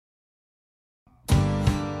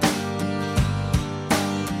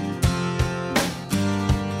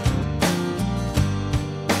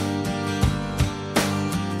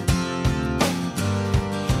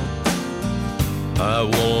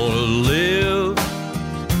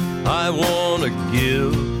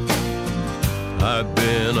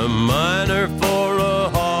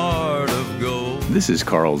This is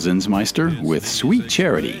Carl Zinsmeister with Sweet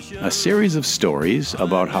Charity, a series of stories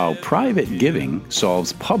about how private giving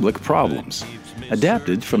solves public problems,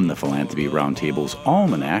 adapted from the Philanthropy Roundtable's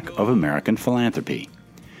Almanac of American Philanthropy.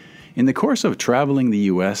 In the course of traveling the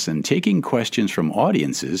U.S. and taking questions from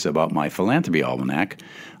audiences about my Philanthropy Almanac,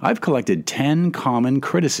 I've collected 10 common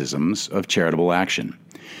criticisms of charitable action.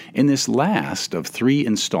 In this last of 3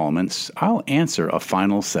 installments, I'll answer a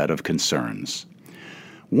final set of concerns.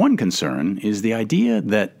 One concern is the idea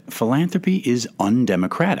that philanthropy is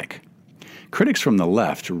undemocratic. Critics from the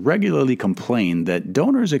left regularly complain that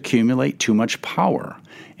donors accumulate too much power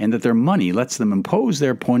and that their money lets them impose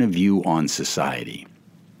their point of view on society.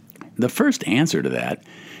 The first answer to that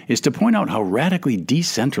is to point out how radically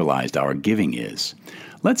decentralized our giving is.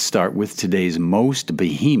 Let's start with today's most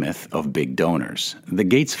behemoth of big donors, the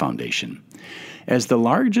Gates Foundation. As the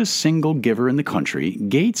largest single giver in the country,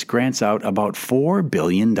 Gates grants out about $4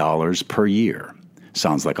 billion per year.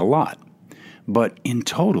 Sounds like a lot. But in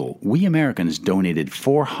total, we Americans donated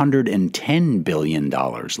 $410 billion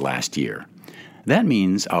last year. That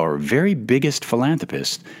means our very biggest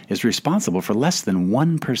philanthropist is responsible for less than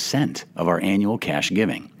 1% of our annual cash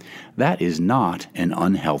giving. That is not an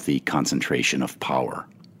unhealthy concentration of power.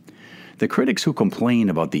 The critics who complain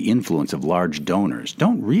about the influence of large donors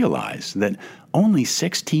don't realize that only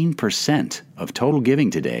 16% of total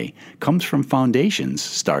giving today comes from foundations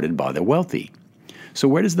started by the wealthy. So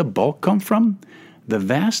where does the bulk come from? The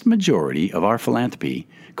vast majority of our philanthropy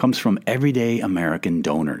comes from everyday American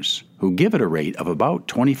donors who give at a rate of about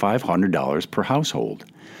 $2,500 per household.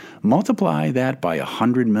 Multiply that by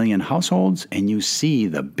 100 million households and you see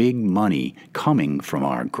the big money coming from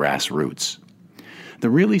our grassroots. The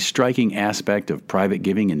really striking aspect of private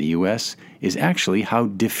giving in the U.S. is actually how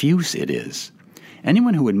diffuse it is.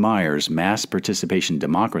 Anyone who admires mass participation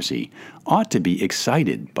democracy ought to be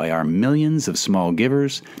excited by our millions of small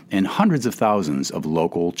givers and hundreds of thousands of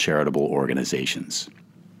local charitable organizations.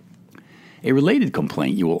 A related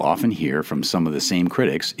complaint you will often hear from some of the same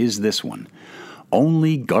critics is this one: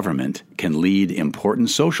 only government can lead important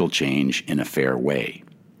social change in a fair way.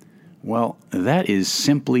 Well, that is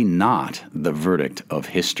simply not the verdict of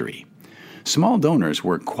history. Small donors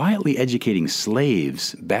were quietly educating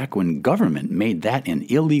slaves back when government made that an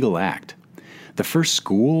illegal act. The first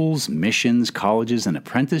schools, missions, colleges, and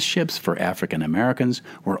apprenticeships for African Americans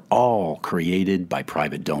were all created by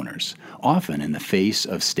private donors, often in the face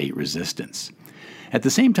of state resistance. At the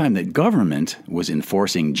same time that government was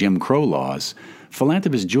enforcing Jim Crow laws,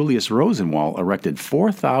 philanthropist Julius Rosenwald erected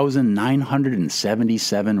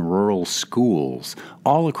 4,977 rural schools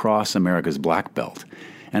all across America's Black Belt.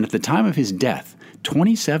 And at the time of his death,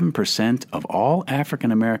 27% of all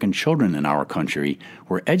African American children in our country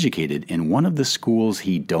were educated in one of the schools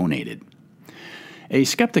he donated. A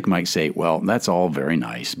skeptic might say, well, that's all very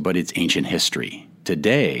nice, but it's ancient history.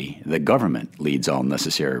 Today, the government leads all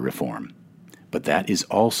necessary reform. But that is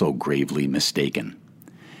also gravely mistaken.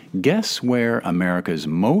 Guess where America's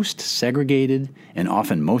most segregated and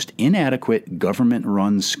often most inadequate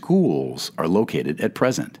government-run schools are located at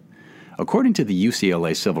present? According to the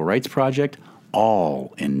UCLA Civil Rights Project,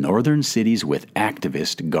 all in northern cities with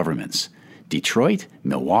activist governments: Detroit,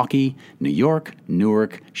 Milwaukee, New York,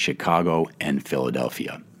 Newark, Chicago, and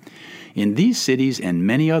Philadelphia. In these cities and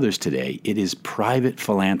many others today, it is private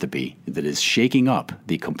philanthropy that is shaking up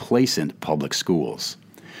the complacent public schools.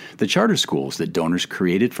 The charter schools that donors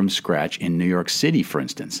created from scratch in New York City, for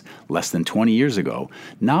instance, less than 20 years ago,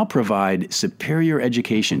 now provide superior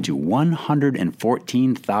education to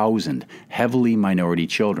 114,000 heavily minority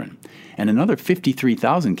children. And another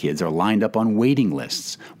 53,000 kids are lined up on waiting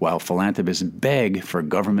lists, while philanthropists beg for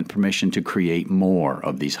government permission to create more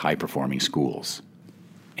of these high-performing schools.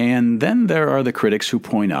 And then there are the critics who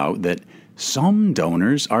point out that some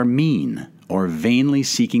donors are mean, or vainly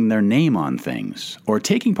seeking their name on things, or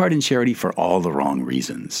taking part in charity for all the wrong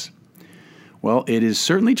reasons. Well, it is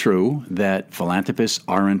certainly true that philanthropists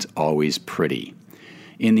aren't always pretty.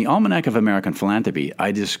 In the Almanac of American Philanthropy,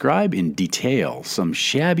 I describe in detail some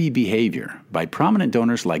shabby behavior by prominent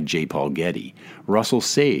donors like J. Paul Getty, Russell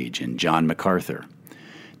Sage, and John MacArthur.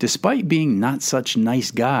 Despite being not such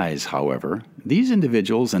nice guys, however, these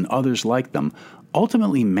individuals and others like them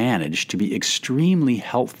ultimately manage to be extremely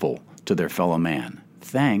helpful to their fellow man,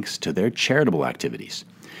 thanks to their charitable activities.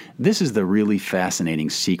 This is the really fascinating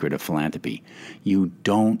secret of philanthropy. You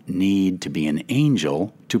don't need to be an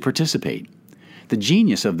angel to participate. The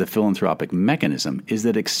genius of the philanthropic mechanism is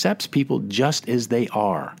that it accepts people just as they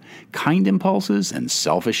are. Kind impulses and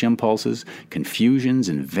selfish impulses, confusions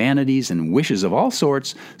and vanities and wishes of all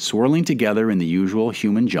sorts swirling together in the usual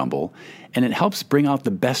human jumble, and it helps bring out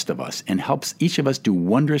the best of us and helps each of us do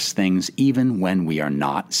wondrous things even when we are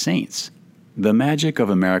not saints. The magic of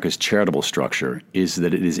America's charitable structure is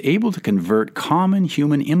that it is able to convert common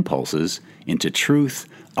human impulses into truth,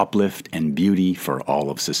 uplift, and beauty for all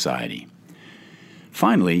of society.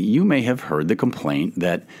 Finally, you may have heard the complaint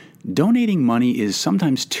that donating money is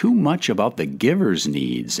sometimes too much about the giver's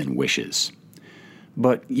needs and wishes.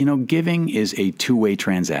 But, giving is a two-way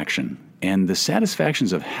transaction, and the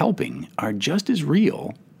satisfactions of helping are just as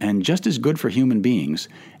real and just as good for human beings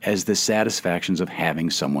as the satisfactions of having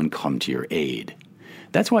someone come to your aid.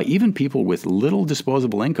 That's why even people with little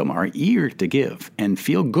disposable income are eager to give and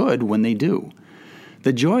feel good when they do.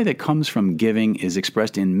 The joy that comes from giving is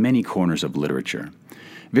expressed in many corners of literature.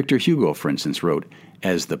 Victor Hugo, for instance, wrote,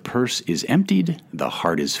 "As the purse is emptied, the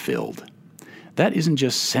heart is filled." That isn't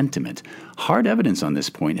just sentiment. Hard evidence on this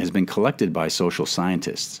point has been collected by social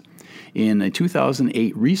scientists. In a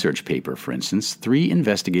 2008 research paper, for instance, 3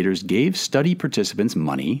 investigators gave study participants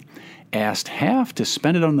money, asked half to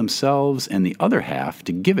spend it on themselves and the other half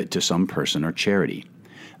to give it to some person or charity.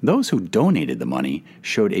 Those who donated the money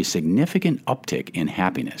showed a significant uptick in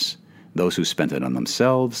happiness. Those who spent it on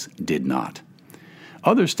themselves did not.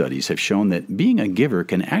 Other studies have shown that being a giver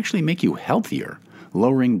can actually make you healthier,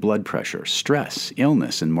 lowering blood pressure, stress,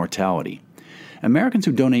 illness, and mortality. Americans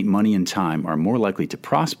who donate money and time are more likely to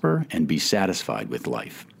prosper and be satisfied with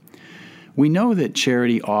life. We know that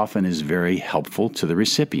charity often is very helpful to the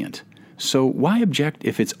recipient. So why object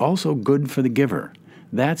if it's also good for the giver?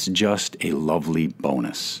 That's just a lovely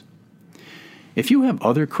bonus. If you have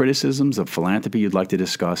other criticisms of philanthropy you'd like to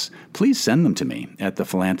discuss, please send them to me at the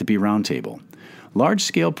Philanthropy Roundtable.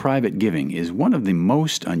 Large-scale private giving is one of the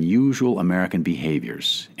most unusual American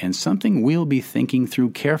behaviors, and something we'll be thinking through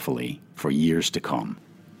carefully for years to come.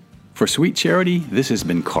 For Sweet Charity, this has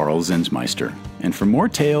been Carl Zinsmeister, and for more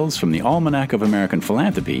tales from the Almanac of American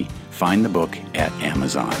Philanthropy, find the book at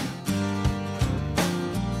Amazon.